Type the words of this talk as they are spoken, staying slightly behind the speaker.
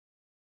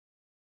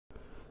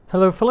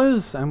Hello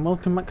fellas, and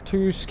welcome back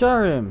to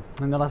Skyrim.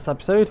 In the last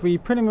episode we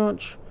pretty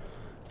much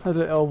had a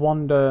little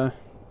wander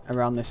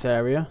around this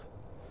area,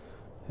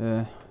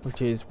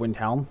 which is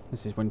Windhelm.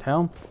 This is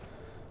Windhelm.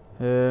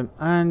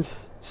 And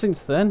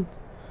since then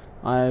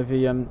I've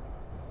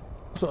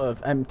sort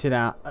of emptied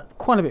out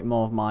quite a bit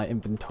more of my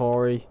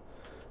inventory.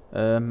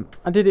 I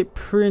did it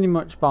pretty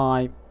much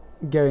by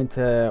going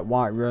to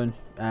Whiterun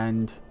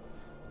and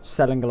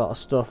selling a lot of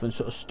stuff and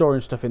sort of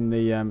storing stuff in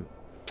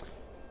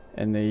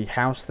the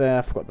house there.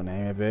 I forgot the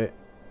name of it.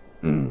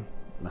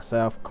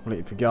 Myself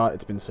completely forgot.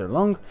 It's been so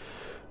long.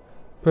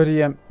 But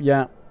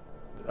yeah,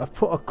 I've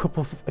put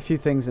a few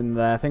things in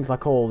there. Things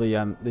like all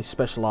the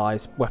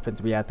specialized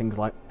weapons we had. Things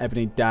like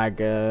ebony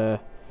dagger,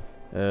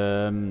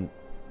 the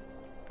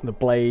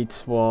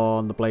blades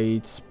one, the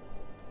blades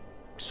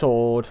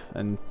sword,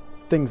 and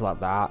things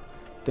like that.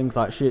 Things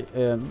like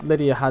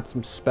Lydia had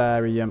some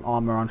spare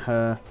armor on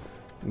her.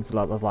 Things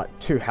like there's like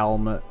 2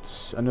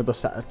 helmets, another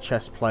set of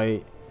chest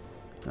plate.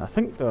 I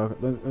think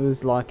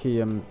there's like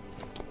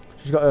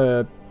she's got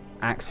a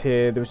axe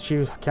here. She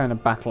was carrying a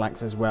battle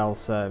axe as well,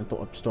 so I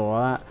thought I'd store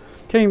that.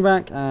 Came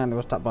back and I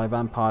was attacked by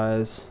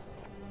vampires.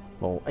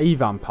 Well, a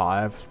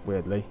vampire,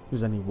 weirdly.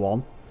 There's only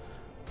one,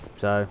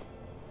 so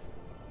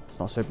it's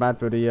not so bad.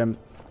 But we're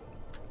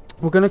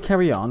gonna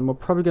carry on. We're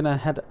probably gonna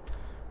head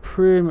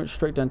pretty much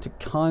straight down to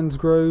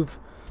Kynesgrove,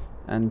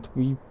 and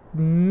we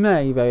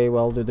may very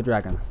well do the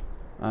dragon.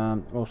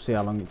 We'll see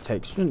how long it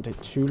takes. Shouldn't take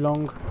too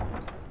long.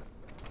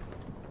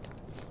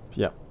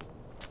 Yep,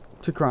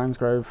 to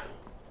Kynesgrove.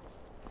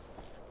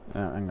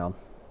 Hang on.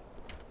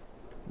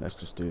 Let's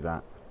just do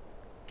that.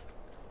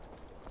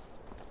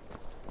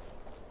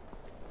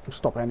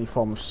 Stop any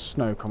form of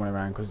snow coming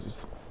around because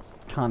it's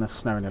kind of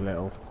snowing a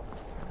little.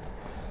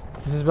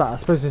 This is about. I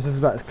suppose this is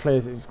about as clear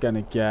as it's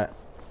gonna get.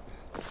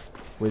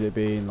 With it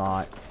being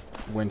like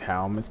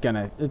Windhelm,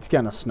 it's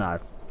gonna snow,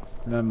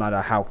 no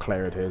matter how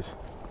clear it is.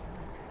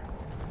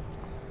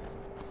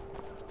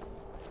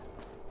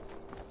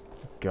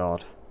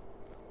 God.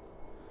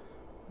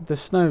 The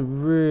snow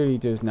really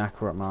does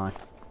knacker at my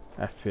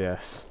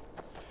FPS.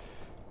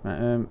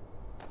 Right,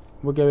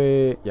 we'll go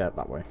here. Yeah,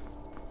 that way.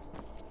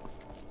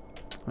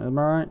 Am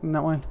I right in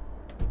that way?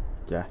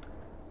 Yeah.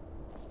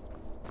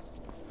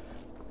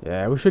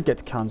 Yeah, we should get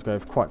to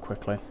Kynesgrove quite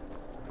quickly.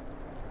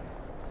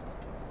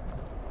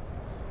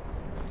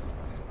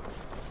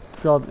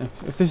 God,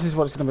 if this is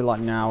what it's going to be like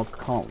now,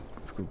 can't.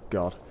 Oh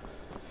God.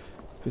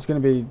 If it's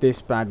going to be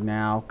this bad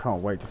now,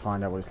 can't wait to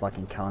find out what it's like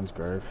in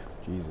Kynesgrove.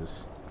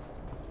 Jesus.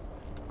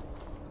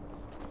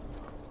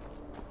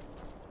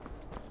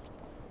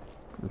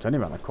 It's only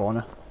around the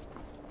corner.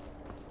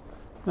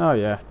 Oh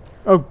yeah.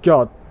 Oh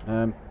God.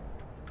 Can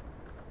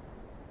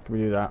we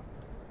do that?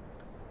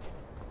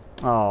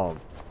 Oh,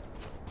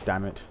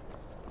 damn it.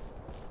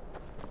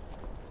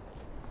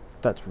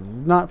 That's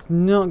not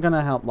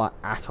gonna help like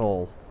at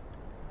all.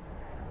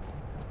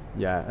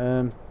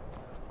 Yeah.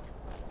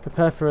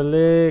 Prepare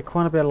for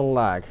quite a bit of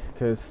lag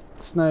because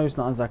snow's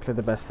not exactly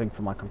the best thing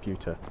for my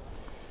computer.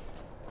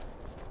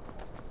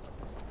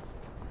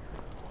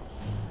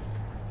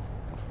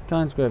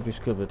 Kynesgrove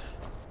discovered.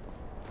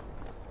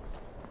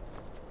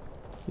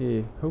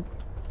 Yeah. Oh.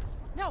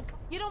 No,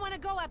 you don't want to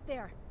go up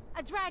there.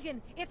 A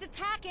dragon, it's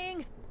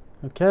attacking.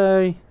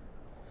 Okay.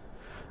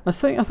 I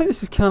think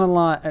this is kind of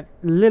like a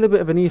little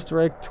bit of an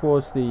Easter egg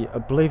towards the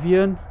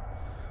Oblivion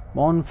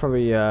one for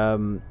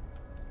the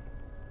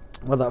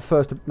well,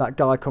 that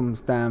guy comes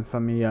down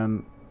from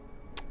the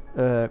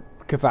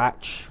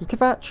Kvatch. Was it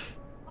Kvatch?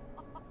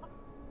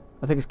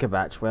 I think it's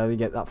Kvatch where you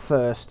get that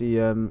first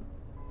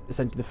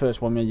essentially the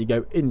first one where you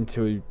go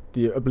into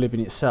the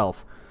Oblivion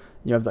itself.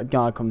 You have that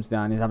guy comes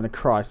down, he's having a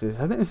crisis.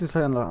 I think this is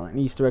kind of like an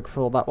Easter egg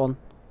for that one.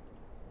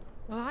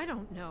 Well, I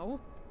don't know.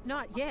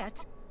 Not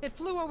yet. It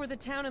flew over the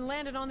town and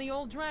landed on the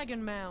old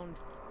dragon mound.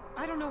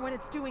 I don't know what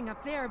it's doing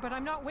up there, but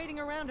I'm not waiting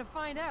around to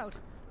find out.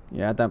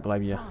 Yeah, I don't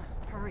blame you. Oh,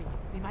 hurry.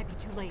 We might be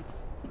too late.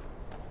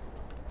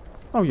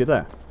 Oh, you're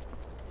there.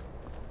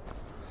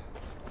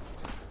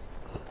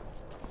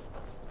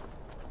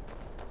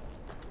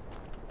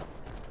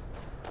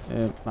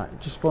 Right,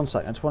 just 1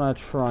 second. I just want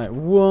to try it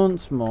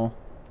once more.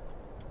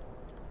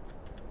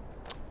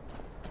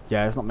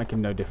 Yeah, it's not making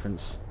no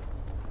difference.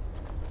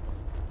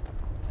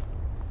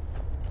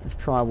 Let's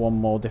try one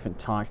more different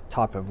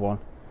type of one.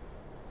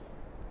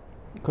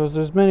 Because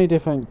there's many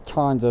different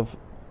kinds of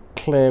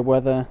clear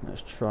weather.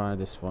 Let's try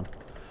this one.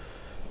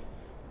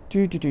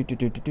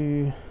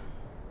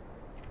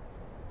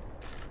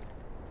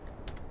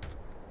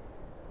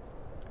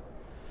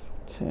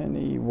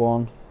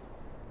 10E1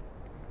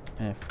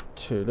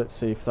 F2. Let's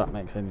see if that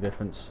makes any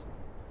difference.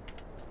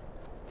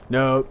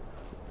 No.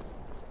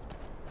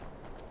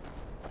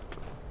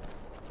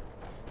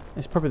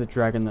 It's probably the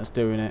dragon that's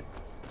doing it.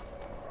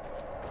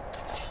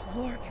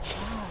 Lord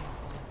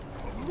alive.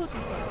 Look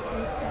at that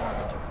big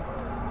bastard.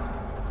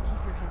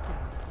 Keep your head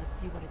down. Let's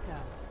see what it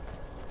does.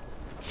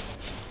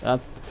 I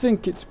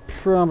think it's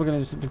probably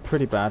going to be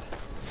pretty bad.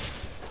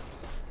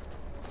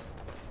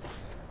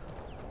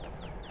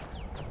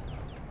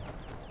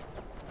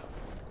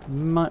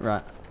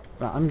 Right.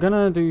 Right, I'm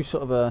gonna do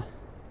sort of a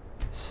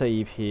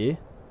save here.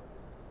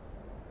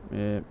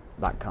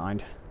 That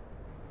kind.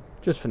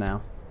 Just for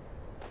now.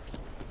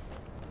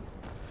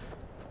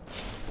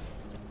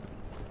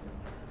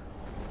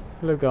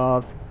 Hello,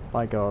 God.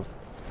 Bye, God.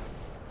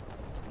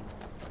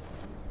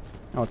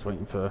 Oh, it's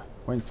waiting to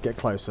get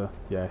closer.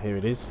 Yeah, here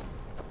it is.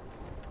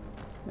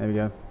 There we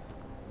go.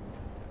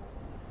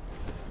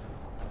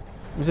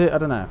 Is it? I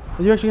don't know.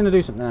 Are you actually going to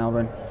do something,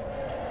 Alvin?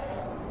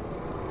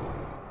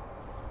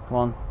 Come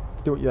on.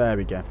 Do it. There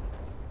we go.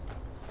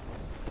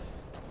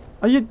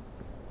 Are you...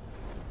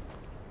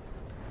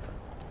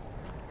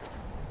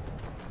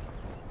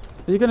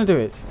 Are you going to do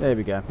it? There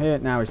we go. Here,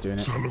 now he's doing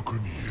it. There we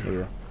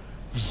go.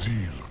 Let's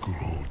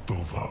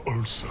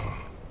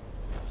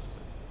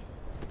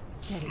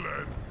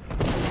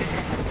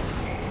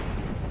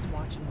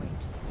watch and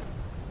wait.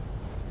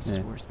 This is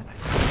worse than I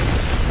thought.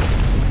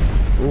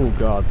 Oh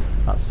God,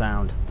 that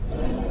sound.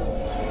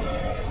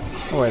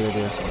 Oh wait, they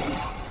do.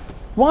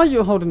 Why are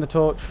you holding the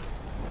torch?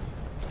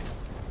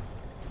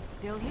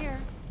 Still here.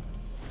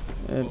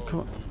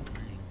 Come on.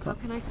 How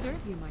can I serve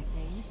you, my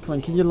thing? Come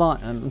on, can you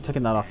light? I'm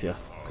taking that off you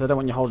because I don't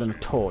want you holding a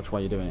torch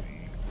while you're doing it.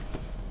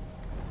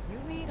 You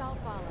lead, I'll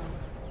follow.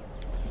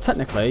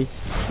 Technically,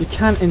 you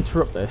can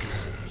interrupt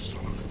this.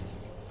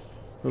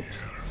 Oops.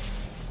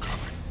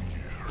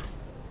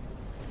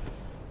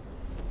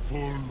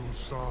 Follow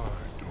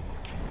side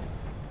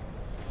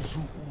of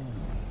Zuu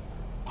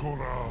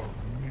Korav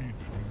need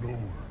no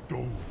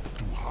dove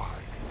to hide.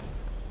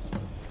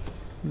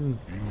 You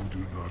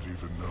do not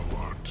even know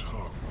our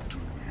tongue, do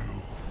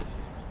you?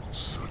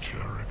 Such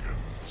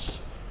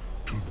arrogance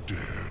to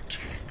dare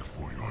take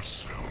for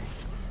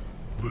yourself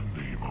the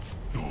name of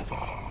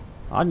Dova.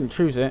 I didn't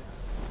choose it.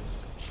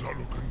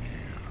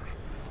 Salukanir,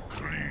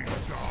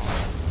 Skrindo.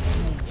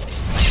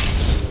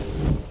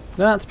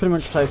 That's pretty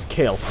much plays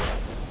kill.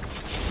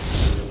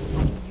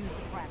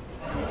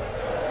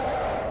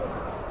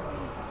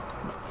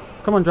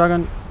 Come on,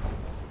 dragon.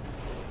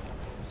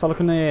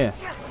 Salaknir.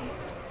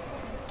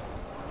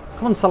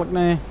 Come on,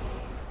 Salaknir.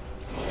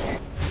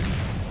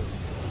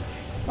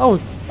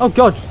 Oh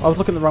God! I was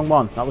looking at the wrong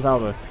one. That was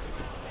Alva.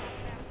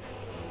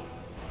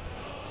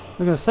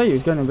 I'm going to say he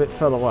was going a bit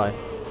further away.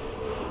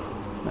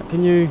 Now,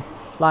 can you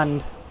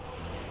land?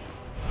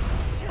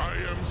 I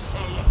am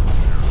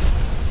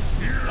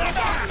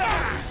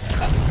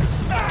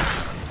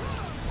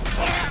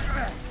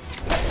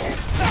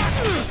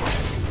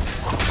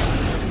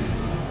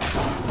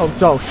Oh,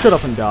 Dol, shut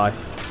up and die.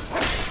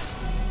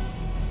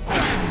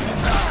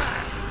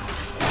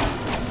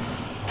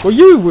 Well,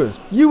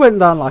 you went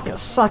down like a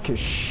sack of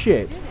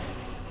shit.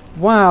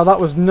 Wow, that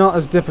was not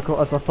as difficult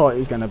as I thought it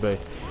was going to be.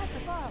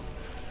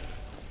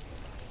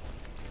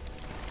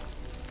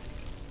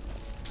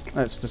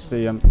 Let's just do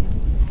in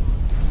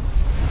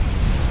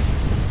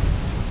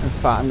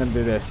fact, I'm going to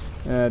do this.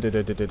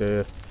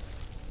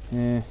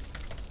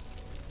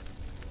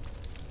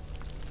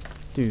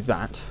 Do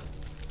that.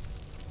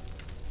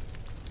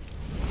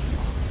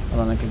 And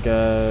then I can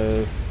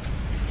go...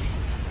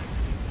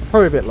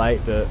 Probably a bit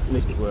late, but at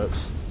least it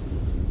works.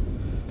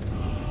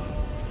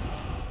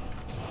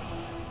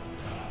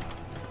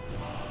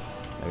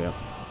 There we go.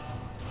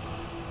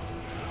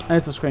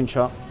 There's the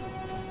screenshot.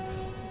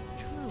 It's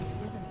true,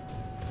 isn't it?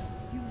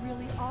 You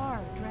really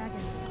are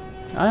Dragon.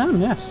 I am,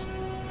 yes.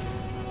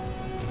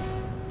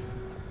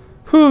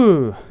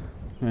 Whew.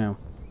 Yeah.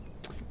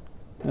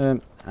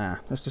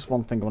 There's just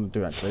one thing I want to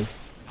do actually.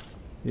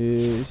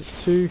 Is it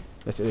 2?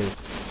 Yes, it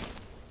is.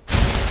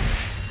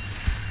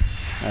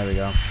 There we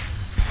go.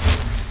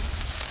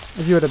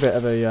 Have you had a bit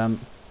of a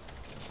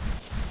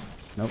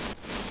Nope.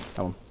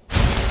 That one.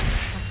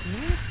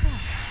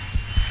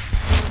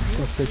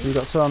 Just you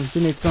got some. Do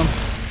you need some?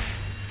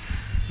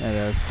 There you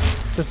go.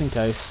 Just in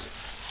case.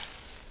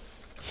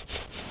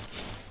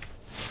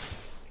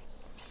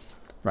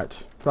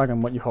 Right.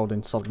 Dragon, what you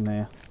holding? Solid in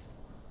there.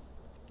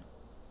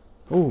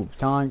 Ooh,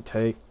 time,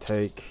 take.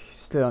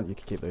 Still, you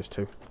can keep those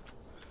two.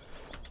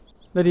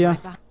 Lydia.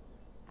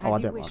 Oh, I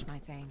didn't want.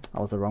 I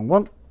was the wrong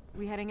one.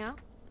 We heading out?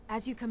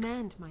 As you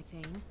command, my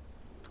thing.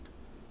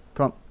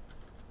 Come on.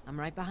 I'm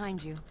right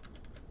behind you.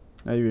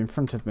 No, you're in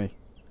front of me.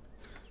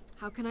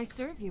 How can I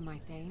serve you, my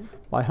thing?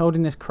 By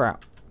holding this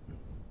crap.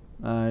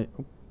 Alright.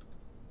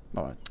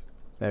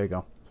 There we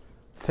go.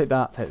 Take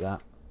that, take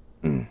that.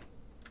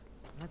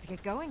 Let's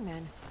get going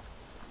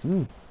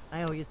then.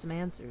 I owe you some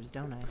answers,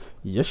 don't I?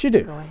 Yes, you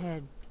do. Go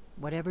ahead.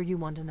 Whatever you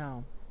want to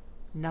know.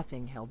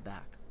 Nothing held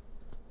back.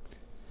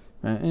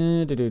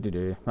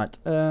 Right.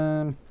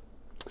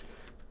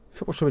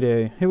 What should we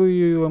do? Who are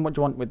you and what do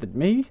you want with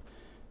me?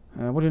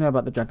 What do you know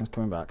about the dragons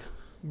coming back?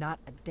 Not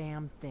a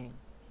damn thing.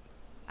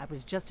 I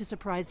was just as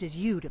surprised as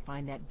you to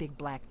find that big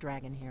black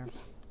dragon here.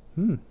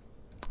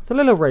 It's a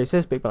little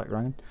racist, big black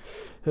dragon.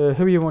 Who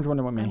are you and what do you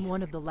want with me? I'm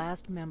one of the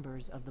last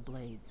members of the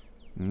Blades.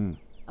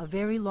 A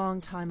very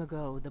long time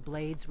ago, the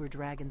Blades were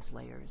dragon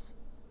slayers,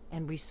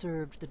 and we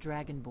served the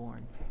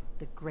Dragonborn,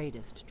 the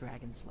greatest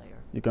dragon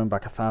slayer. You're going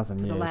back 1,000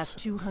 years. For the last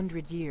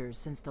 200 years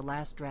since the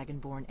last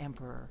Dragonborn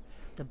Emperor,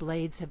 the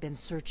Blades have been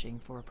searching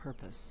for a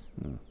purpose.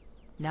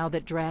 Now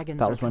that dragons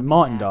That are was when coming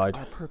Martin back, died.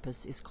 our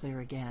purpose is clear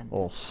again.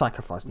 Or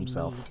sacrificed We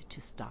himself. need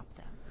to stop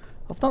them.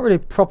 I've not really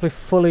properly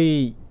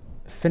fully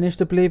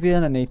finished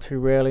Oblivion. I need to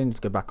really need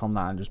to go back on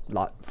that and just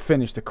like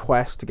finish the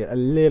quest to get a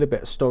little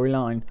bit of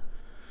storyline.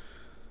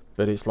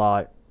 But it's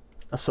like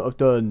I've sort of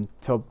done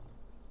till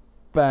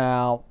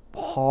about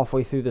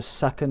halfway through the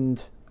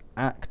second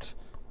act,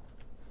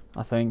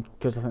 I think,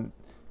 because I think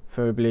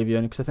for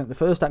Oblivion, because I think the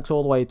first act's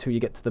all the way till you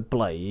get to the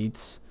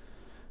Blades,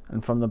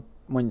 and from the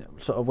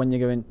when you're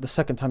going the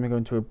second time you go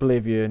into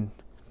Oblivion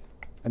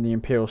and the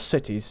Imperial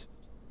cities,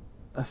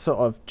 I sort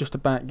of just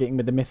about getting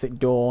with the Mythic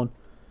Dawn.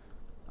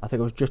 I think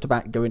I was just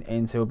about going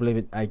into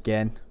Oblivion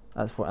again.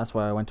 That's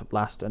where I went up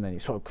last, and then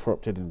it sort of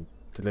corrupted and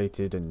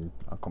deleted, and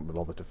I couldn't be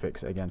bothered to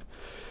fix it again.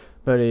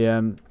 But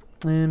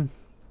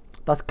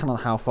that's kind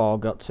of how far I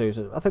got to.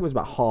 So I think it was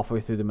about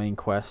halfway through the main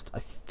quest. I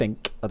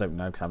think, I don't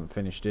know because I haven't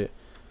finished it,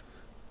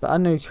 but I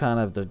knew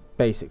kind of the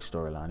basic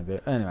storyline of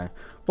it. Anyway,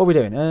 what are we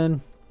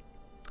doing?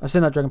 I've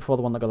seen that dragon before,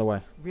 the one that got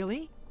away.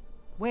 Really?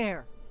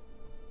 Where?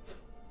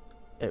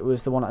 It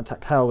was the one that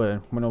attacked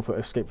Helga when Ulfric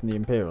escaped from the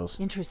Imperials.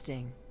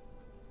 Interesting.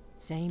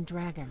 Same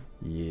dragon.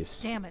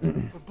 Yes. Damn it.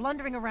 We're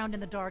blundering around in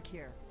the dark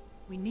here.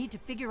 We need to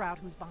figure out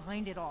who's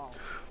behind it all.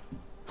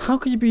 How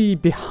could you be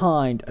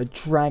behind a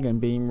dragon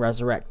being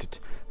resurrected?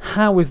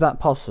 How is that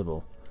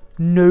possible?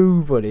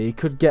 Nobody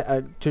could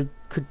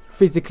could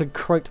physically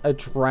create a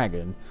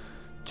dragon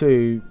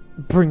to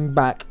bring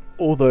back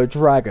other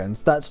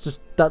dragons. That's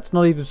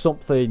not even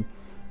something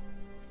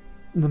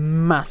the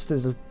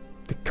masters of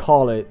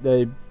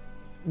the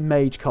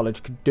Mage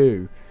College could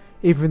do.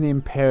 Even the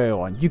Imperial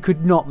one, you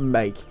could not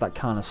make that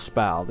kind of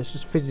spell. It's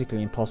just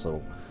physically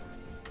impossible.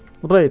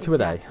 Well, Blade, who are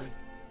they?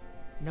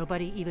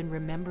 Nobody even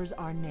remembers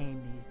our name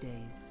these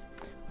days.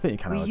 I think you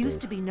kind of We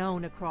used to be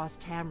known across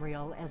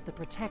Tamriel as the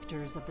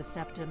protectors of the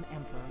Septim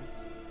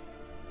Emperors.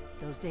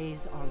 Those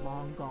days are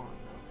long gone,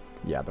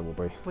 though. Yeah, there will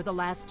be. For the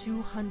last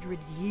 200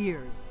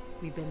 years,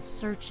 we've been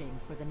searching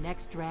for the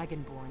next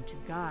Dragonborn to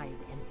guide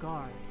and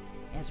guard,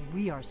 as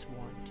we are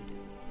sworn to do.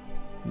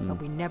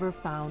 But we never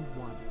found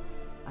one,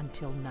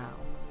 until now.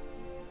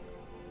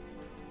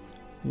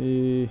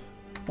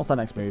 What's our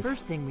next The move?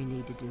 first thing we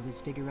need to do is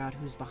figure out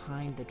who's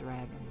behind the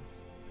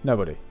dragons.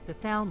 Nobody. The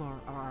Thalmor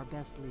are our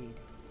best lead.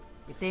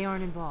 If they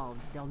aren't involved,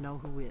 they'll know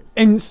who is.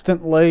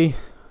 Instantly.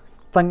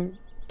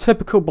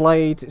 Typical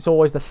Blades, it's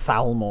always the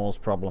Thalmor's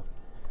problem.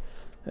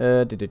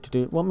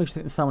 What makes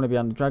you think the Thalmor are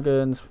behind the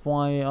dragons?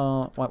 Why,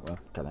 okay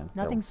then.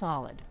 Nothing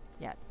solid,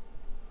 yet.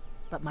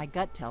 But my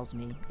gut tells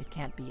me it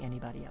can't be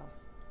anybody else.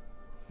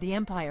 The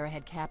Empire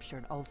had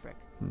captured Ulfric.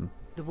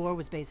 The war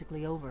was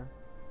basically over.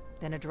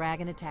 Then a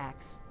dragon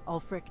attacks,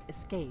 Ulfric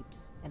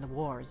escapes, and the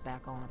war is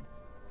back on.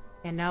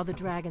 And now the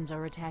dragons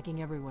are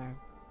attacking everywhere,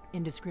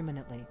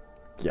 indiscriminately.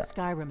 Yeah.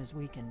 Skyrim is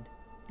weakened.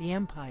 The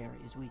Empire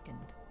is weakened.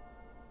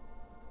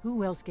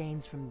 Who else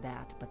gains from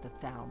that but the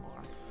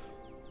Thalmor?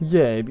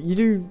 Yeah, but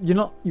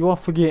you are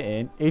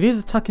forgetting, it is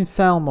attacking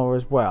Thalmor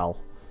as well.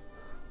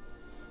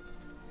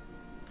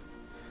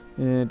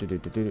 I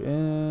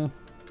know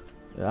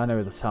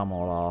where the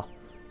Thalmor are.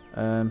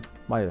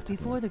 Why are they attacking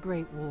Before me? the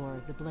Great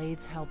War, the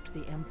Blades helped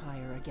the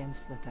Empire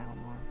against the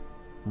Thalmor.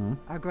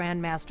 Our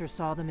Grand Master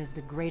saw them as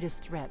the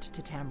greatest threat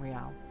to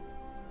Tamriel.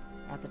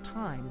 At the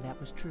time, that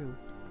was true.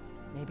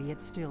 Maybe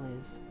it still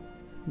is.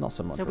 Not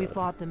so much. So we really.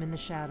 fought them in the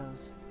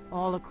shadows,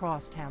 all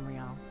across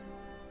Tamriel.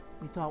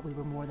 We thought we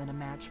were more than a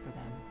match for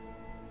them.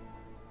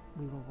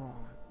 We were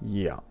wrong.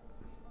 Yeah.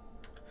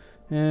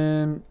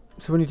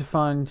 So we need to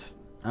find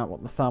out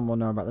what the Thalmor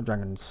know about the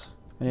dragons.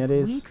 Any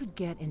ideas? We could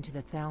get into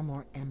the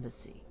Thalmor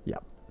embassy.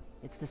 Yep.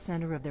 It's the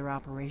center of their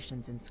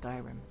operations in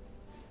Skyrim.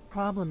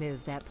 Problem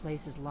is that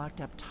place is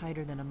locked up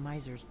tighter than a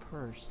miser's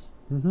purse.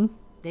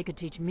 They could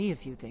teach me a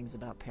few things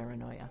about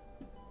paranoia.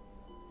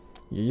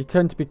 Yeah, you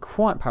tend to be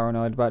quite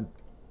paranoid about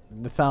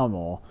the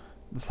Thalmor.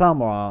 The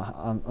Thalmor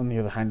are, on the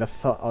other hand,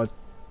 are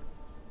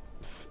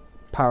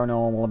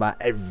paranormal about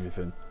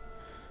everything.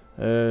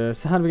 So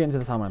how do we get into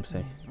the Thalmor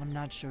embassy? I'm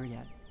not sure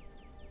yet.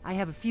 I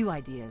have a few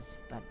ideas,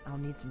 but I'll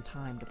need some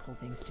time to pull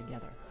things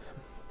together.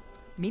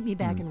 Meet me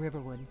back in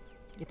Riverwood.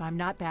 If I'm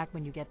not back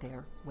when you get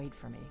there, wait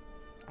for me.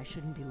 I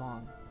shouldn't be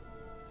long.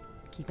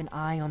 Keep an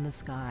eye on the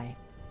sky.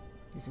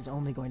 This is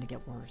only going to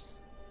get worse.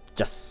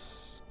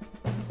 Yes.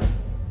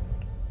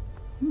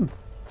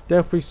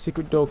 Delphi's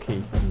secret door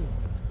key.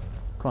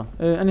 Come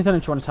on. Anything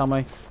else you want to tell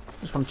me?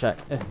 Just want to check.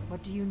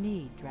 What do you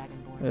need,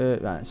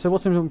 Dragonborn? Right. So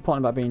what's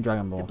important about being The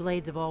Dragonborn?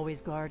 Blades have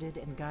always guarded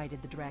and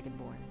guided the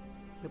Dragonborn,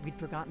 but we'd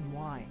forgotten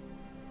why.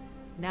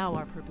 Now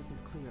our purpose is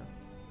clear.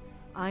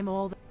 I'm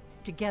all the...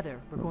 Together,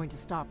 we're going to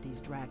stop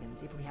these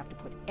dragons if we have to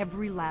put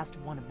every last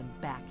one of them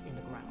back in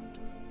the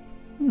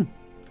ground.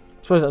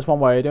 Suppose that's one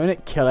way of doing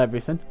it. Kill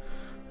everything.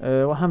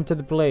 What happened to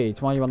the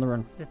Blades? Why are you on the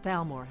run? The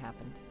Thalmor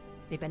happened.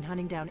 They've been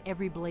hunting down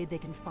every blade they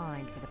can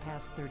find for the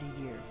past 30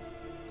 years.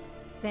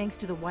 Thanks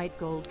to the White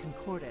Gold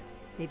Concordat,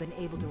 they've been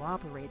able to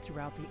operate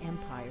throughout the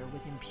Empire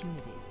with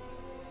impunity.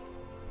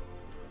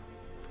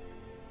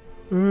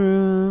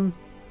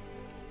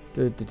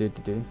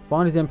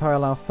 Why does the Empire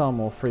allow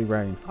Thalmor free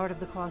reign? Part of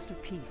the cost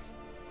of peace.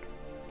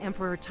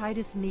 Emperor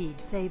Titus Mede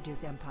saved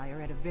his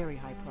empire at a very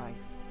high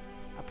price.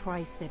 A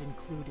price that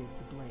included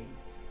the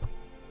blades.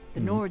 The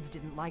Nords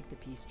didn't like the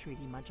peace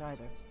treaty much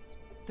either.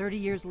 30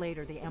 years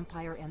later, the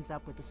Empire ends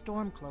up with the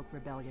Stormcloak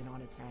Rebellion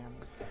on its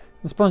hands.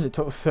 I suppose it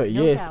took 30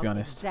 No years, doubt to be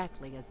honest.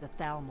 exactly as the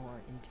Thalmor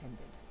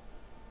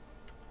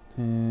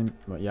intended.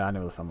 Well, yeah, I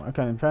know the Thalmor.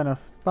 Okay, then, fair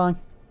enough. Bye.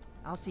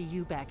 I'll see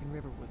you back in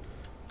Riverwood.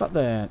 Back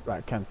there.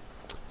 Right, Ken.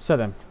 So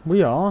then,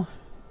 we are...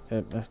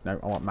 no,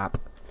 I want map.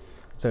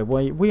 So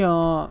we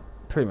are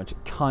pretty much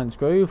at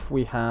Kynesgrove.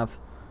 We have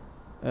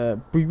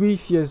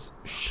Boethiah's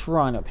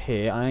shrine up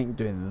here. I ain't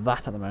doing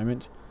that at the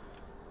moment.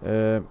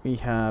 We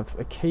have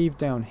a cave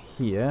down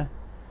here.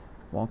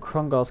 One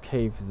Krongar's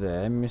cave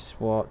there.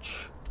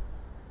 Mistwatch.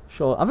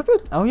 Sure. Have I been?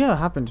 Oh yeah, I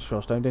have been to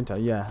Shorestone, didn't I?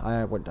 Yeah,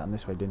 I went down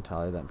this way, didn't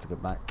I? Then to go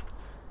back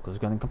because I was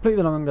going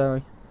completely the wrong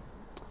way.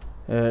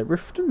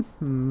 Riften.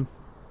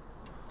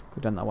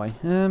 Go down that way.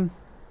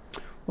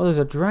 Well, there's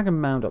a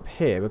dragon mound up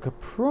here. We could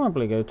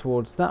probably go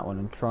towards that one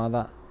and try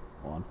that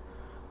one.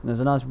 And there's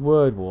a nice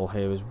word wall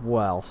here as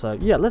well. So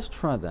yeah, let's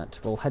try that.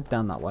 We'll head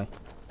down that way.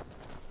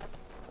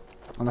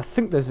 And I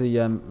think there's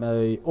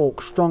a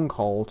orc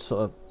stronghold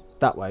sort of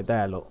that way.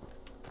 There, look.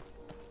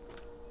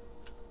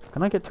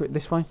 Can I get to it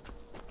this way?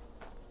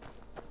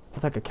 I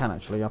think I can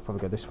actually. I'll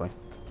probably go this way.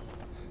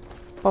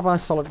 Bye bye,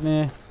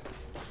 Solidnir.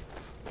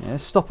 Yeah,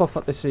 let's stop off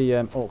at this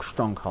orc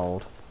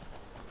stronghold.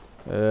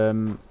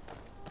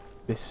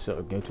 This sort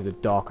of go to the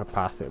darker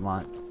path. It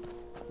might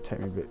take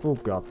me a bit. Oh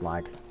god,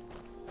 lag.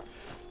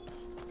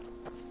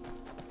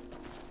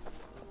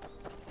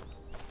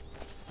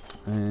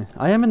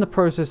 I am in the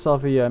process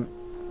of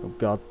oh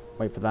god,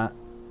 wait for that.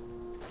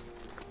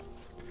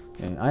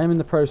 Yeah, I am in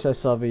the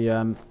process of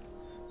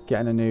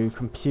getting a new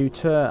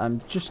computer.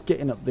 I'm just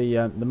getting up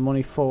the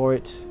money for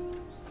it.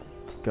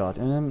 God,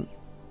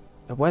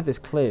 the weather's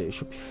clear. It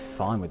should be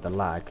fine with the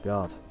lag.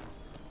 God,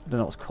 I don't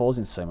know what's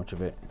causing so much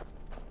of it.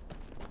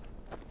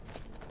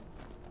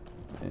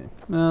 Yeah.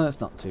 No, that's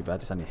not too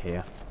bad. It's only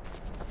here.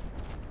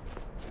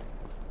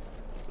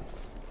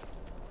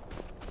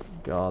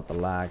 God, the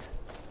lag.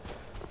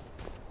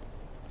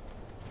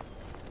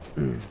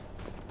 Am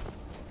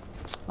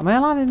I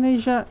allowed in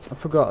these yet? I've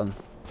forgotten.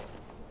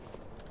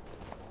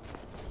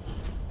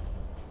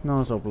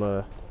 Nozzle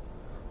blur.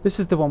 This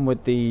is the one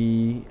with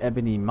the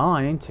ebony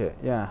mine, ain't it?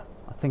 Yeah,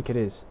 I think it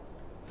is.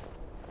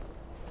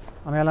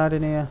 Am I allowed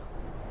in here?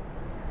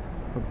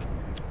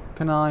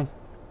 Can I?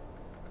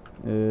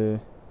 Can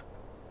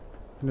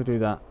I do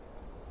that?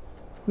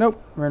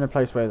 Nope, we're in a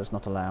place where that's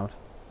not allowed.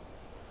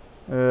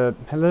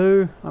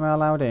 Hello? Am I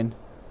allowed in?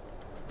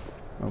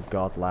 Oh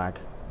god, lag.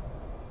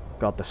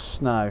 God, the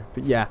snow.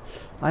 But yeah,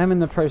 I am in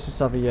the process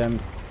of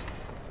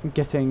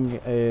getting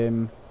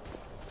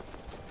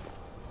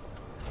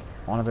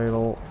one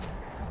available.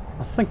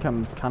 I think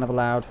I'm kind of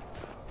allowed.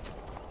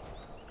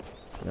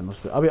 There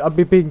must be. I'd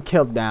be being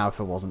killed now if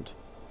I wasn't.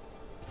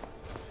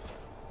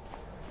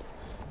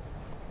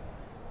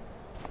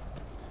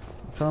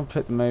 I'm trying to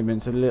pick the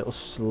movements a little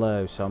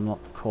slow so I'm not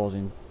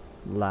causing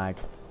lag.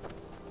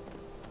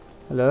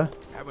 Hello?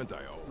 Haven't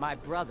I always? My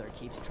brother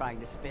keeps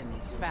trying to spin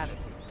these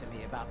fantasies to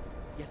me about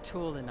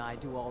Yatul and I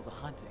do all the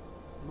hunting.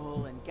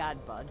 Mul and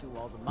Gadbud do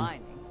all the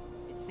mining.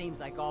 It seems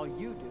like all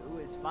you do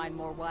is find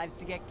more wives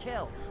to get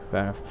killed.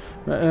 Fair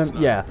enough.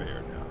 Yeah.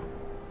 Fair now.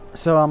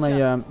 So I'm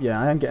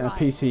yeah, I am getting a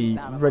PC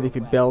ready to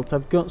be built.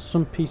 I've got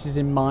some pieces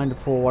in mind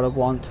for what I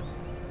want.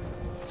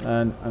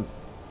 And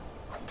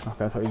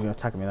okay, I thought he was going to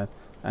attack me then.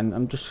 And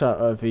I'm just sort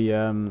of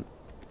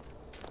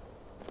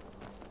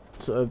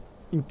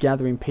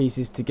gathering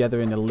pieces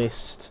together in a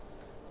list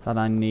that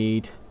I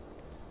need.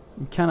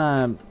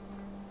 I've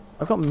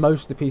got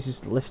most of the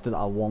pieces listed that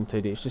I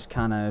wanted. It's just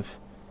kind of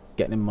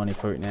getting money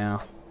for it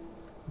now.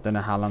 I don't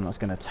know how long that's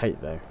going to take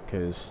though,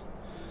 because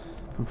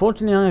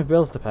unfortunately I have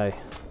bills to pay.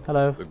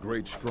 Hello. The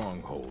great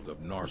stronghold of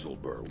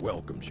Narsilbur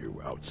welcomes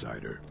you,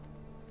 outsider.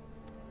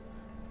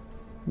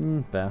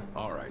 Fair.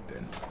 All right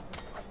then.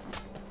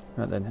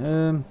 Right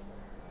then.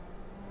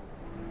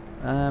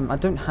 I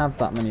don't have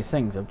that many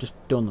things. I've just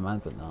done them,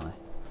 haven't I?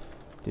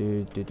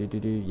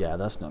 Yeah,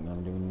 that's not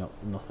going to do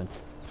nothing.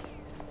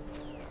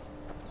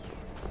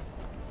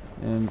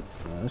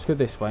 Let's go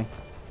this way.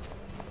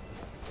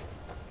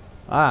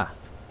 Ah,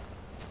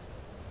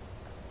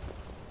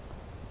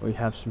 we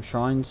have some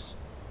shrines.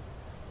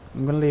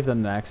 I'm going to leave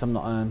them there because I'm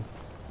not an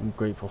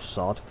ungrateful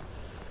sod.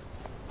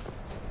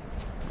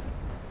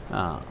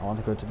 Ah, I want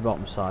to go to the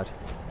bottom side.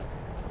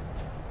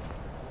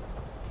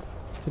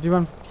 Did you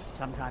run?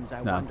 Sometimes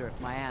I No. wonder if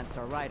my aunts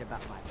are right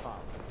about my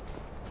father.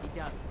 He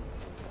does seem.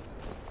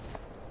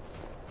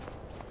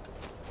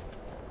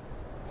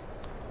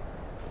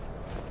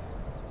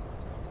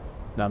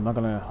 No, I'm not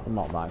going to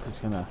unlock that because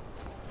it's going to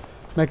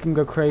make him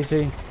go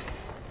crazy.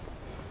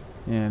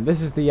 Yeah,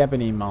 this is the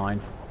ebony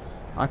mine.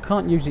 I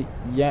can't use it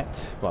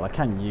yet. Well, I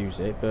can use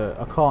it, but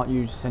I can't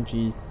use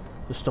essentially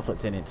the stuff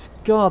that's in it.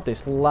 God,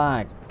 this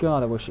lag.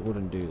 God, I wish it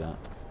wouldn't do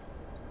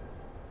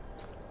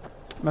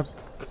that.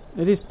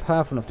 It is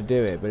powerful enough to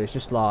do it, but it's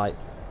just like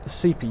the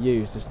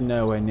CPU is just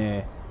nowhere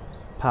near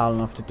powerful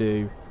enough to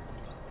do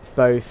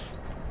both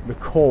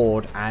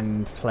record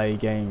and play a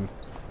game,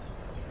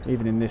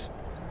 even in this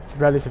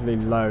relatively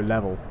low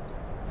level.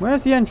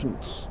 Where's the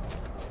entrance?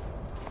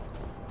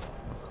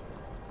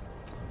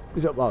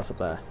 Is it up? Oh, it's up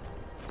there.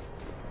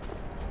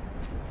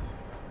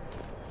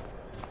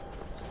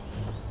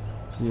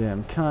 So yeah,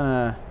 I'm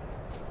kinda...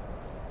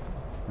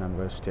 I'm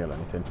going to steal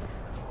anything.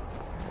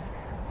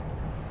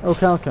 Oh,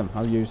 Calcum,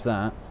 I'll use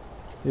that.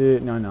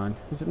 9.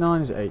 Is it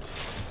 9? Is it 8?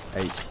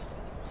 8.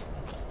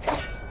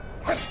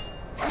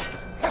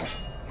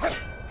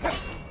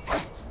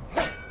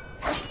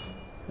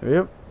 There we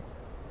go.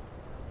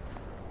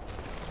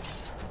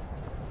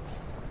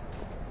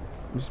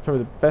 This is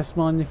probably the best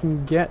mine you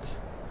can get,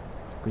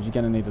 because you're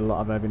going to need a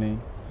lot of ebony.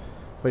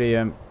 But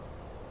yeah,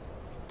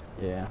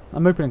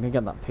 I'm hoping I can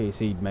get that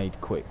PC made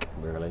quick,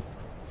 really.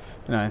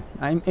 Anyway,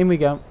 in we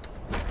go.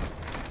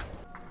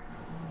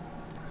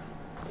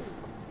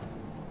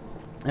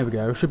 There we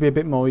go. It should be a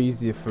bit more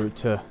easier for it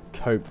to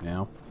cope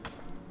now.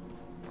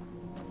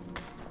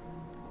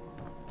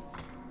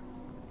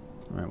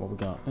 Right, what we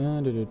got?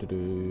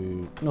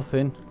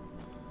 Nothing.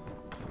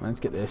 Let's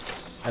get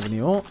this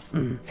ebony ore.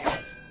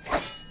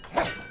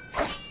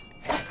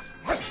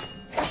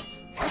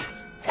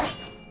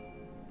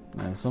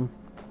 There's some.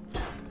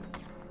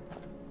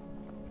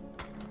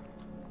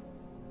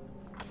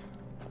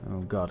 Oh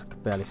god, I can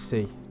barely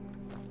see.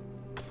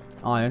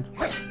 Iron.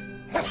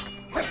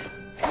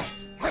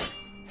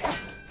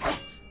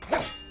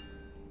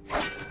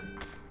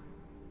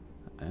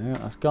 There we go,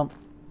 that's gone.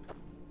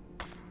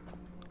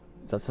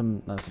 Is that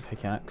some... that's a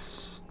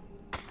pickaxe.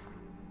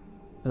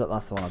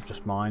 That's the one I've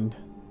just mined.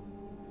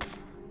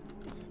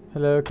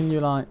 Hello, can you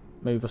like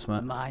move us,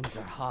 mate? Mines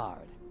are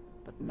hard,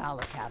 but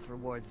Malakath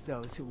rewards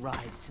those who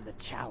rise to the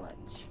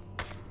challenge.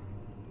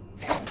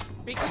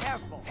 Be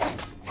careful!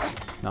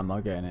 No, I'm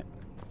not getting it.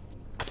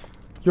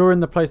 You're in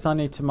the place I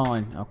need to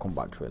mine. I'll come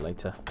back to it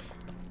later.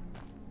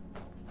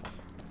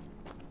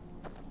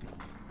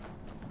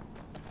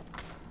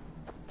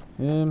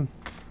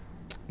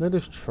 Let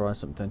us try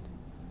something.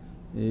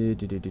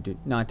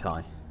 Night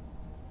eye.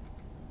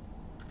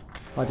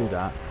 If I do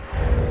that,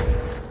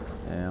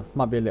 yeah,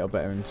 might be a little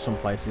better in some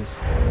places.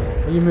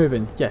 Are you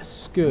moving?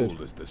 Yes, good.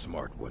 Mole is the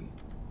smart one.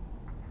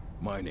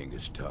 Mining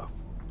is tough,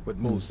 but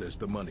Mole says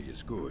the money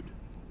is good,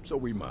 so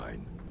we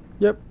mine.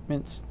 Yep,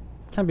 it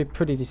can be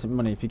pretty decent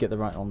money if you get the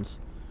right ones.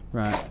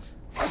 Right.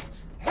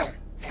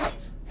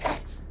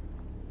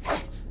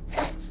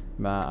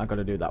 Right, I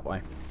gotta do it that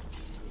way.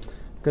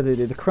 Gotta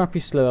do the crappy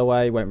slower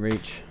way, won't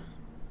reach.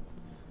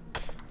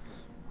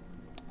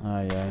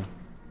 Oh yeah.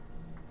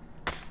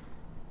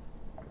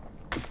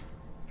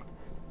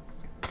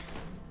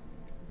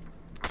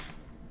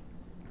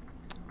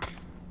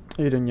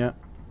 Are you done yet?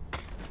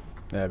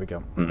 There we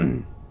go.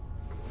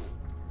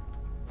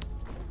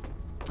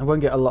 I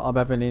won't get a lot of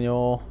ebony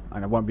ore,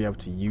 and I won't be able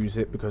to use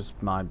it because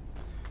my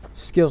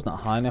skill's not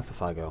high enough.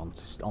 If I go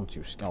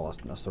onto skill,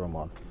 that's the wrong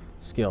one.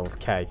 Skills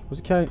K. Was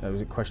it K? No,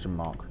 was it question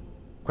mark?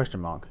 Question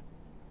mark.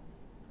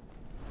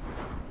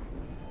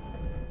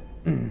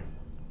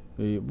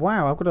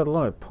 Wow, I've got a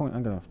lot of point.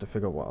 I'm gonna have to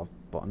figure out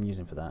what I'm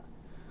using for that.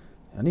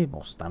 I need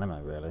more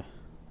stamina, really.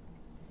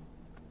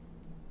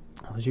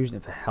 I was using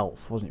it for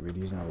health, wasn't really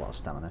using a lot of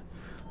stamina.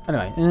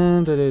 Anyway,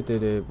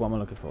 what am I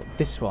looking for?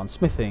 This one,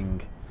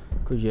 smithing.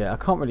 Because yeah, I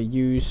can't really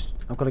use.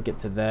 I've got to get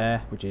to there,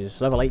 which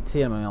is level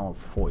 80, and I'm on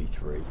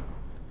 43.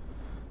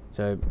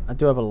 So I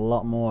do have a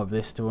lot more of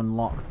this to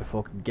unlock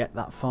before I can get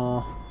that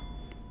far.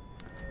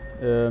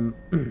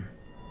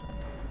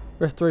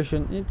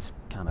 Restoration, it's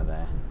kind of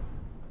there.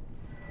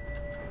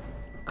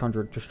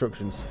 Conjure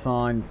destruction's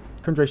fine.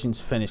 Conjuration's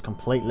finished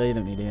completely.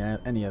 Don't need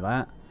any of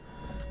that.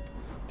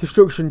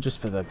 Destruction just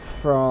for the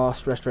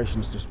frost.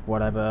 Restoration's just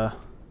whatever.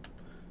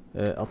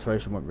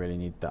 Alteration won't really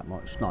need that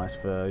much. Nice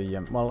for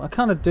well, I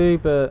kind of do,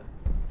 but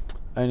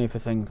only for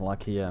things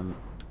like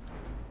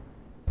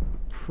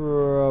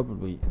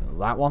probably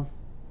that one.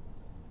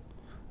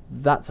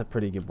 That's a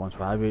pretty good one to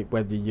have,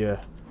 whether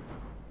you're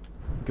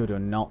good or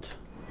not.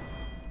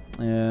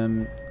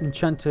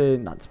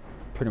 Enchanting, that's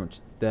pretty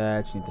much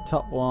there. Just need the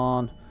top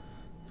one.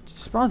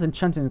 Surprised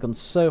enchanting's gone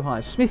so high.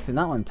 Smithing,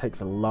 that one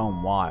takes a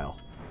long while.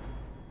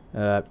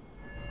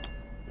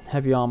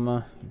 Heavy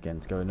armor, again,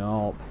 it's going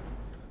up.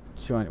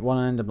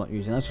 One end I'm not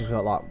using. That's just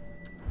got like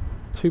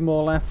 2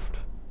 more left.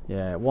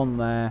 Yeah, 1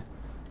 there.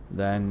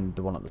 Then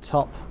the one at the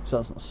top. So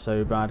that's not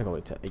so bad. I got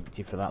it to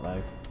 80 for that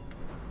though.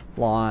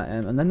 Like,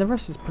 and then the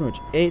rest is pretty much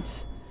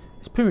it.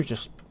 It's pretty much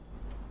just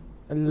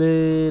a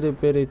little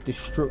bit of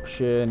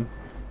destruction,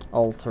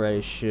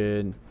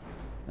 alteration,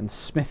 and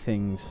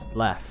smithings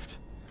left.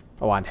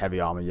 Oh, and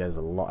heavy armor. Yeah, there's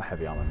a lot of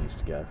heavy armor needs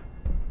to go.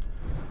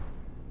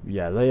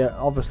 Yeah, they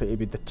obviously it'd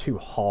be the 2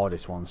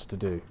 hardest ones to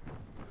do.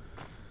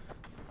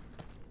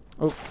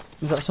 Oh,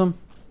 is that some?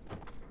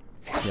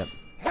 Yep.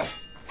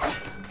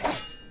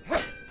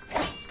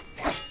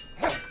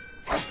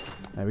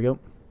 There we go.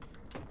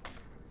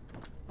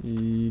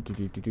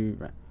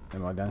 Right,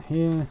 am I down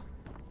here?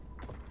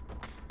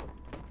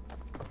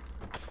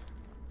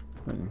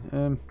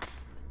 Right,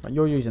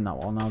 you're using that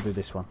one. I'll do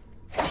this one.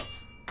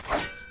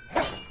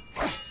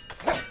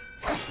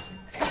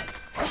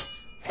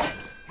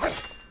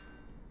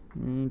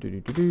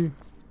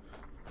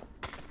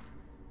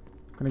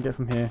 Gonna get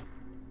from here.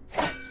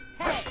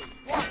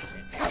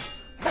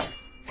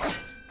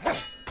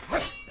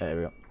 There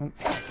we go. Oh,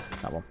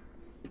 that one.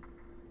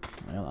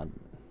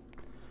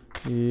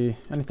 Yeah,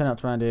 anything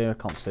else around here? I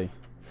can't see.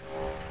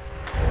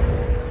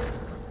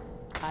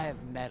 I have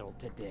metal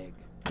to dig.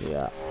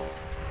 Yeah.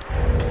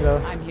 Hello.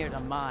 I'm here to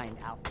mine,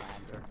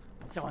 Outlander.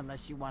 So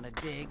unless you want to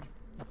dig,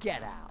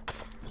 get out.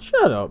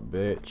 Shut up,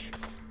 bitch.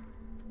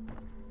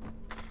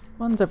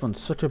 Why's everyone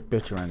such a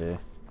bitch around here?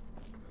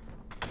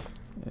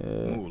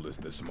 Mool is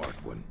the smart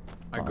one.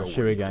 I go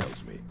sure where he again.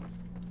 tells me.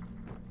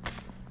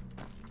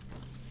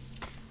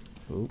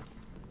 Ooh.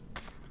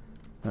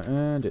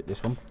 And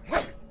this one.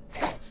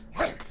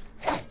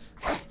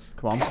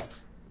 Come on.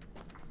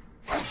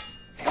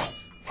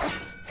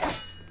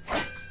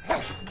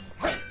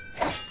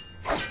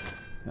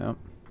 Yep.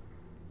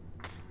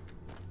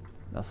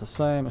 That's the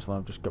same. That's one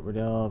I've just got rid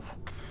of.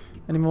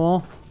 Any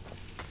more?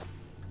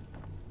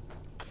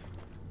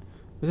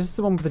 Is this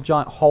the one with the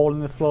giant hole in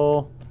the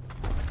floor?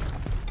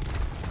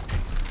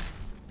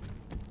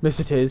 Yes,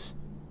 it is.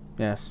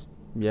 Yes.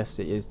 Yes,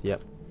 it is.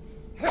 Yep.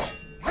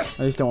 At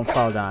least don't want to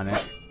fall down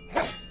it.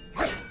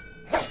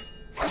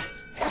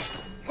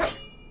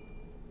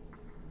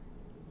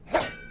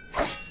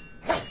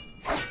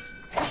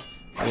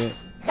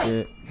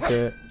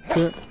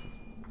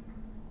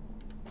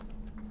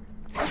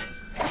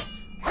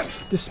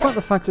 Despite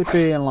the fact of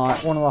being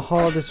like one of the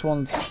hardest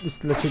ones, this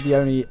is literally the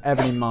only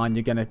ebony mine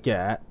you're gonna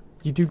get.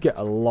 You do get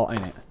a lot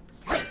in it.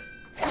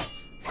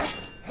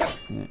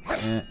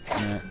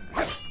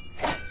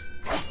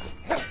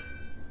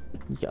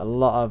 You get a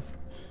lot of.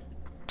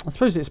 I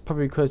suppose it's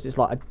probably because it's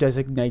like a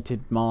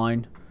designated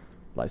mine.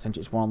 Like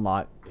essentially, it's one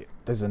like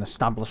there's an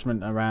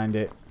establishment around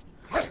it.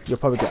 You'll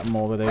probably get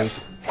more of these.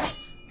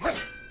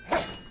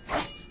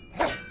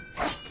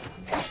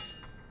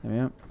 There we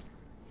go.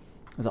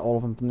 Is that all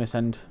of them from this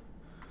end?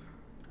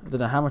 I don't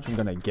know how much I'm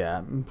going to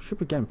get. Should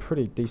be getting a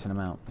pretty decent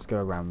amount. Let's go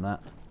around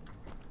that.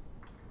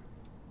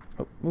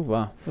 Oh, ooh,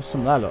 wow. There's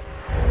some there, look.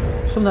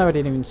 Some there I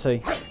didn't even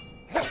see.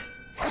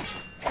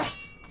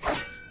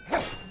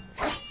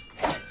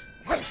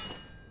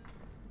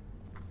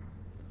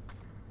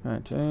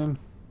 Right,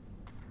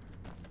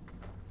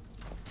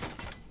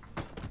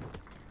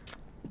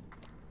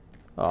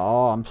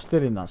 oh, I'm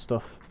stealing that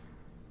stuff.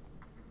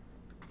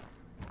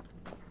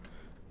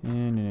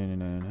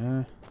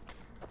 No.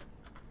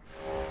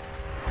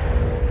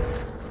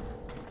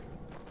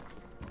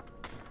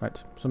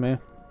 Right, some here.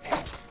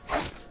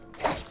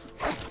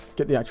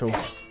 Get the actual. Yeah.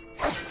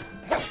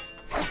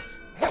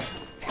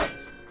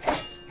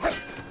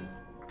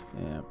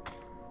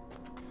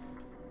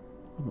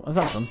 What is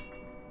that from?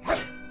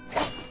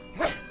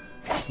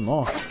 Some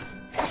more.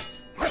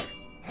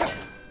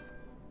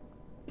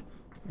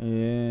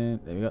 Yeah,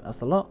 there we go. That's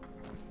the lot.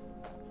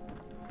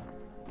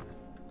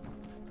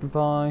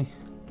 Goodbye.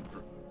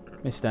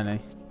 Missed any.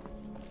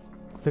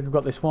 I think I've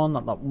got this one.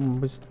 That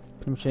one was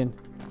pretty much in.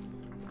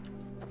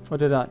 What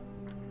did I?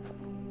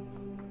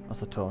 That's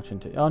the torch,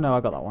 isn't it? Oh no,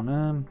 I got that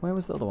one. Where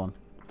was the other one?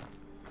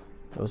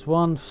 There was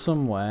one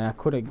somewhere I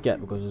couldn't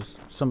get because there's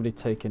somebody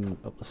taking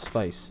up the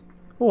space.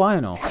 Oh,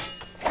 iron ore.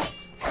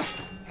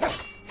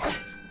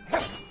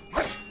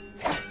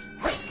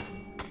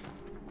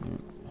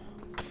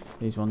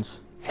 These ones.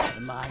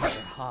 The mines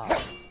are hard.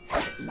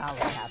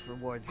 Malakath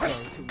rewards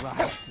those who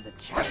rise to the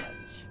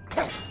challenge.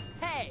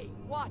 Hey,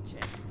 watch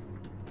it.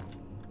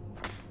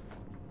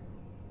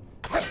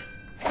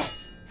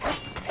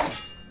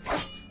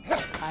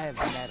 I have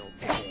metal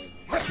to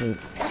dig.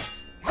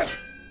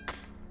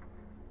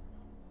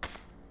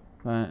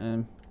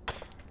 Right,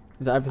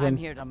 is that everything? I'm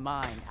here to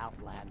mine,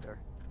 Outlander.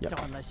 Yep.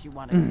 So unless you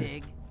want to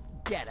dig,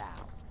 get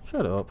out.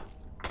 Shut up.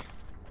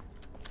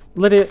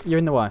 Lydia, you're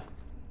in the way.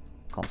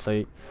 Can't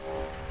see.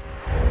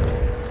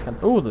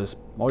 Oh, there's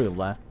oil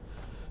there.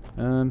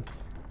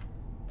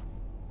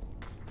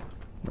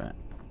 Right.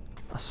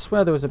 I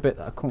swear there was a bit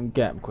that I couldn't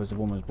get because the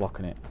woman was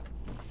blocking it.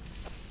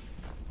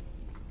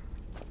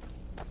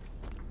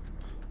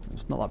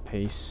 It's not that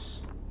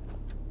piece.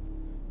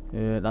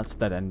 Yeah, that's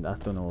dead end. I've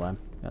done all them.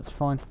 That's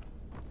fine.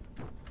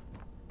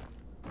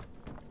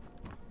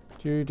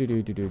 I've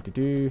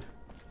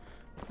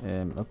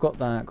got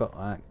that,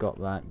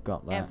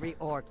 got that. Every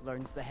orc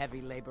learns the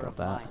heavy labor of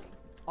mining.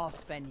 I'll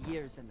spend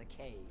years in the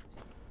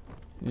caves.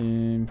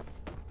 I'm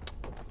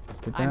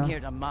here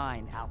to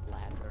mine,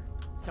 Outlander.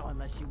 So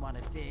unless you want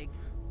to dig,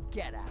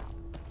 get out.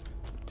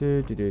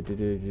 Yeah,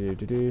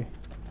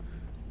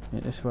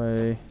 this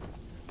way.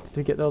 Did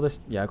I get all this?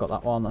 Yeah, I got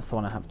that one. That's the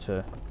one I have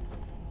to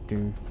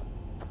do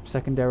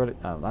secondarily.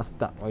 Oh, that's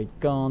that way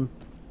gone.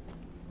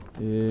 I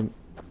think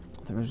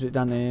was it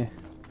down there.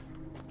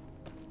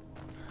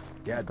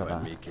 Gadba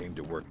and me came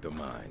to work the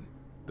mine.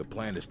 The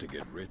plan is to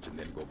get rich and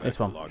then go back This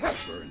to one.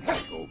 Logosper and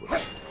take over.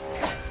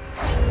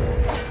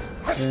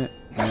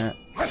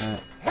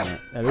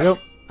 There we go.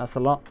 That's the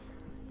lot.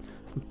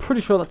 I'm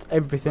pretty sure that's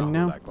everything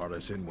now. brought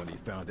us in when he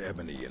found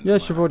Ebony in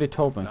Yes, you've already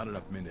told me. Not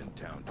enough men in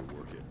town to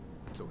work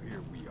it, so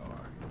here we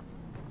are.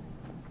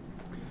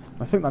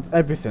 I think that's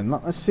everything.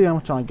 Let's see how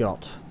much I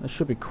got. There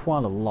should be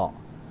quite a lot.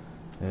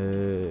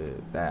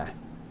 There.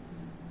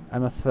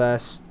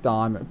 Amethyst,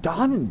 diamond.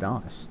 Diamond,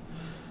 nice.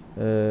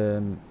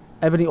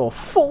 Ebony ore,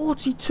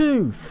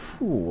 42!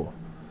 Phew.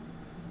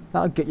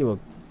 That'll get you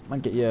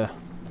might get you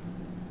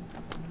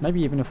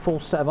maybe even a full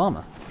set of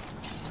armor.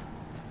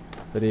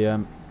 But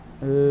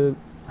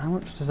how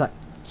much does that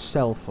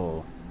sell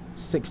for?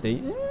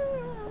 60?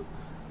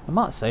 I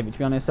might save it, to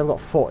be honest. I've got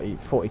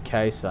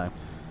 40k, so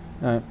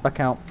back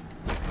out.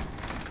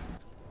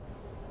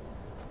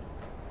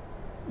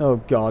 Oh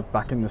god,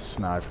 back in the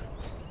snow.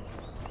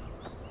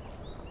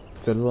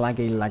 The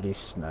laggy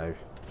snow.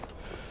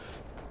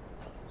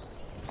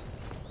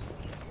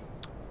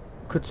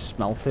 Could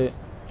smelt it.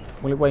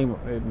 Will it weigh?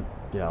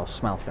 Yeah, I'll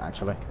smelt it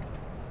actually.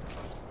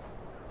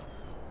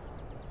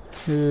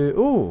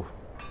 Ooh,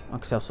 I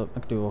can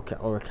do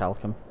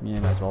orichalcum. Yeah,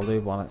 may as well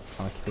do one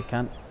if you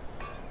can.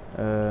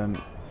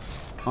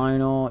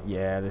 Iron ore.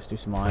 Yeah, let's do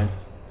some iron.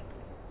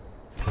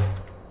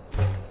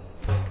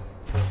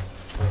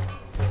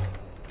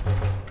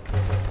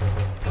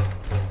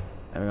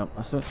 There we go.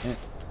 That's it.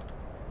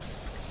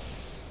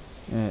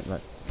 Yeah,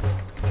 look.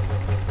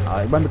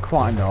 It won't be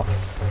quite enough.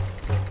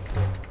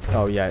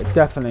 Oh yeah,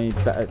 definitely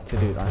better to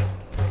do that.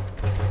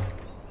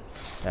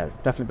 Yeah,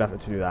 definitely better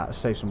to do that.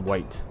 Save some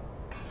weight.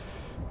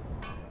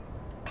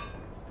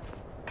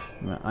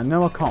 I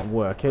know I can't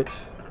work it.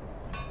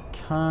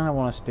 Kinda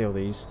want to steal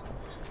these.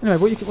 Anyway,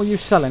 what are you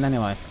selling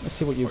anyway? Let's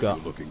see what you got. Are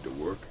you looking to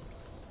work?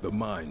 The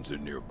mines are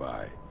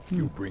nearby.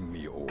 You bring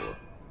me ore,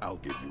 I'll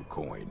give you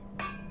coin.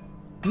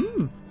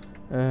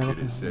 It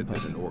is said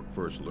that an orc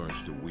first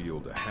learns to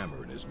wield a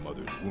hammer in his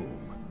mother's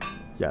womb.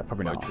 Yeah,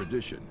 probably By not.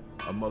 tradition,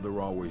 a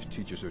mother always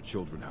teaches her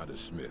children how to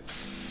smith.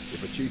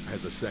 If a chief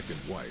has a second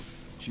wife,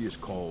 she is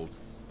called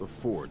the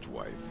Forge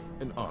Wife,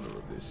 in honor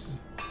of this.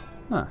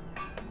 Huh.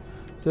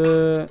 What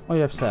do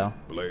you have for sale?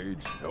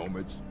 Blades,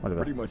 helmets,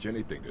 Whatever. pretty much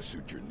anything to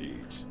suit your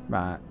needs.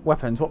 Right.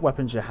 Weapons. What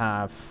weapons you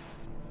have?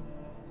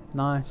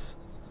 Nice.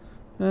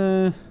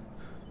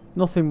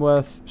 Nothing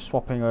worth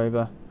swapping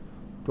over.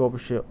 Dwarven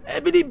shield.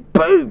 Ebony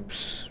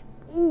boots!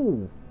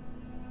 Ooh!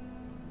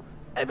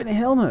 Ebony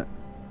helmet!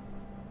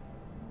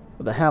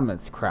 But the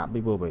helmet's crap,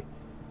 it will be.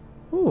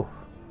 Ooh.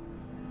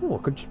 Ooh, I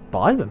could just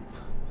buy them.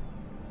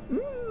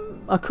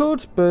 I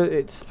could, but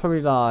it's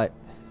probably like...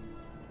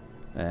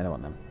 I don't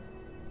want them.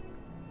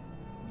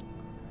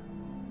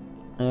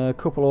 A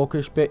couple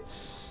orcish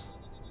bits.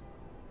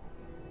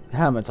 The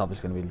helmet's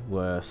obviously going to be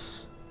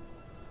worse.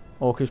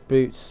 Orcish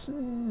boots.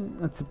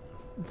 That's a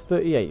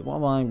 38. What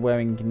am I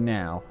wearing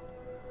now?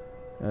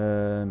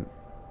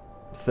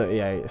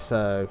 38.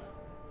 So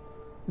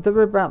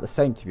they're about the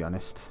same, to be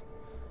honest.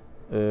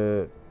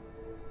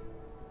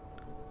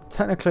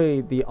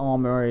 Technically, the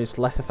armor is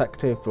less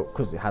effective, but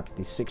because it had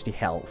the 60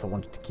 health, I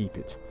wanted to keep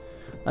it.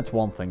 That's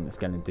one thing that's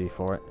going to do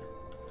for it.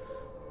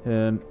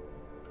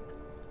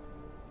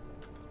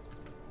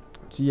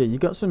 So yeah, you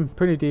got some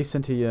pretty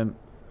decent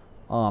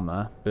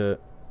armor, but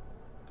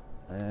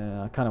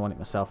I kind of want it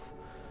myself.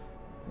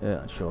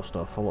 Sure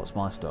stuff. Or what's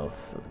my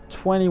stuff?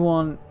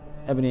 21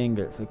 ebony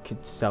ingots I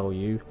could sell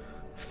you.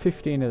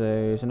 15 of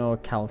those, an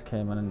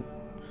orichalcum and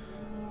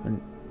an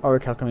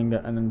orichalcum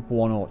ingot, and then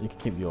one ore. You can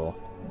keep your.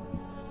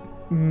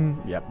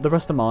 Yep, the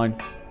rest are mine.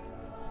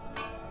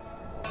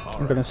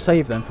 I'm gonna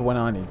save them for when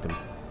I need them.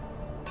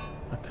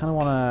 I kind of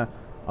wanna.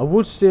 I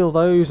would steal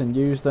those and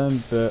use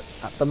them, but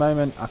at the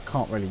moment I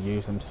can't really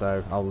use them,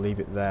 so I'll leave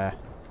it there,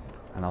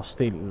 and I'll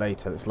steal it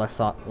later. It's less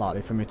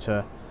likely for me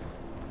to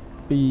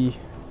be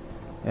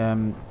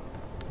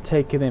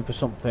taken in for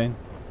something.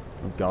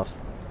 Oh God,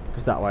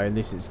 because that way at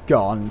least it's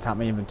gone. It's out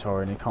my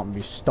inventory, and it can't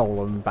be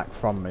stolen back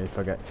from me if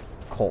I get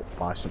caught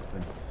by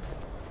something.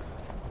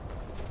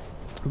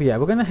 But yeah,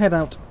 we're gonna head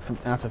out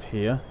of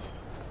here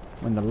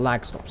when the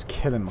lag stops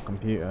killing my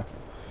computer.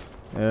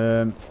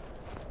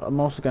 I'm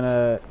also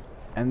gonna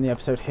end the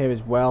episode here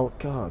as well.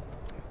 God,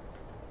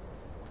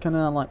 can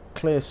I like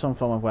clear some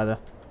form of weather?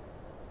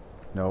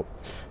 Nope.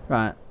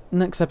 Right,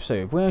 next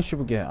episode, where should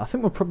we go? I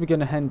think we're probably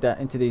gonna head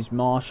into these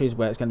marshes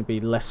where it's gonna be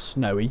less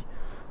snowy.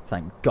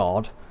 Thank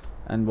God.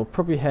 And we'll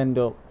probably head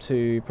up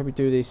to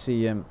do this.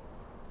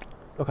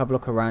 Have a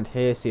look around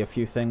here, see a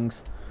few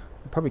things.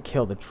 We'll probably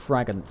kill the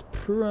dragon. It's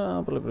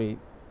probably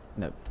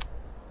no,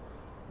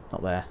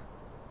 not there.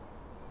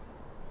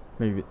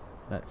 Move it.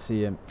 Let's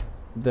see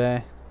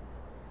there.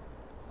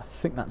 I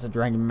think that's a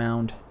dragon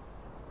mound.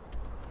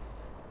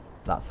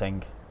 That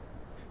thing.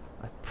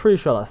 I'm pretty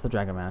sure that's the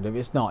dragon mound. If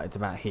it's not, it's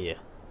about here.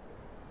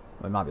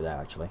 Well, it might be there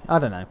actually. I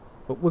don't know.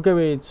 But we're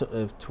going sort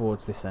of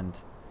towards this end.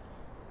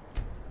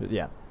 But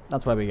yeah,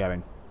 that's where we're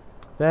going.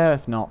 There,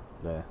 if not,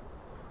 there.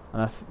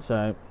 And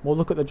so we'll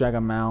look at the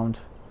dragon mound.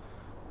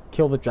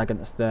 Kill the dragon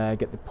that's there.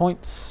 Get the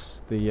points.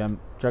 The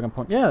dragon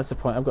point. Yeah, that's the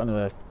point. I've got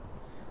another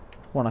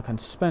one I can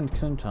spend,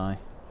 can't I?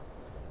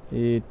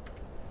 There's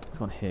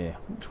one here.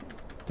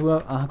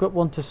 I've got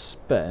one to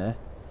spare.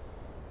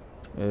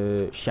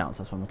 Shouts,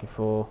 that's what I'm looking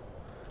for.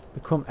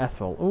 Become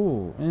ethereal.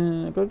 Ooh,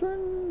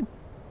 good.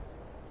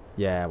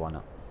 Yeah, why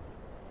not?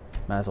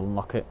 May as well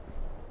unlock it.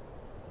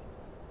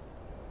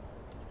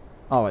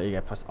 Oh, right, you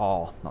get press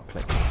R, not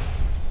click.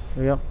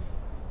 There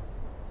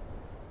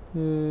we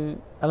go.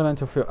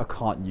 Elemental field. I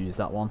can't use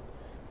that one.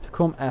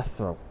 Become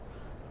ethereal.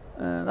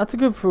 That's a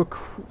good for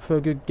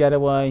a good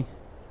getaway,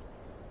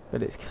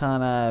 but it's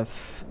kind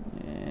of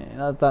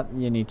that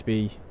you need to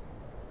be.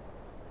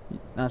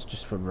 That's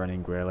just for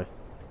running, really.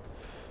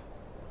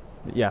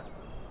 But yeah.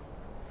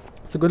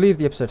 So we're gonna leave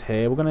the episode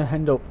here. We're gonna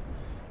end up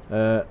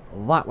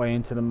that way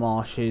into the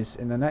marshes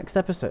in the next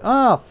episode.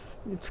 Ah,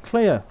 it's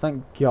clear,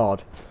 thank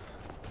God.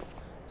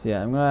 So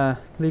yeah, I'm gonna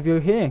leave you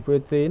here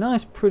with the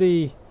nice,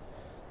 pretty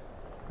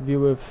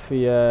view of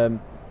the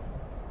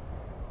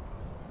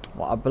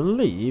what I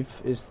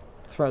believe is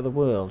throughout the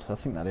world. I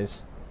think that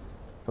is.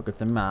 If I go to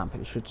the map,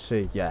 it should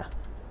see. Yeah.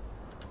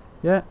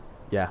 Yeah.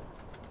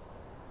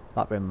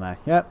 That bit in there.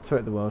 Yeah,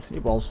 throughout the world.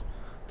 It was.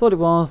 Thought it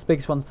was. The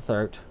biggest one's the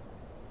throat.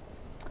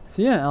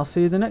 So yeah, I'll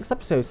see you in the next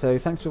episode. So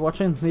thanks for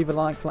watching. Leave a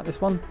like this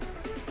one.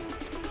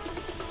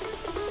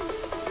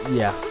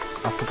 Yeah,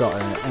 I've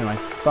forgotten it. Anyway,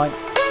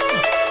 bye.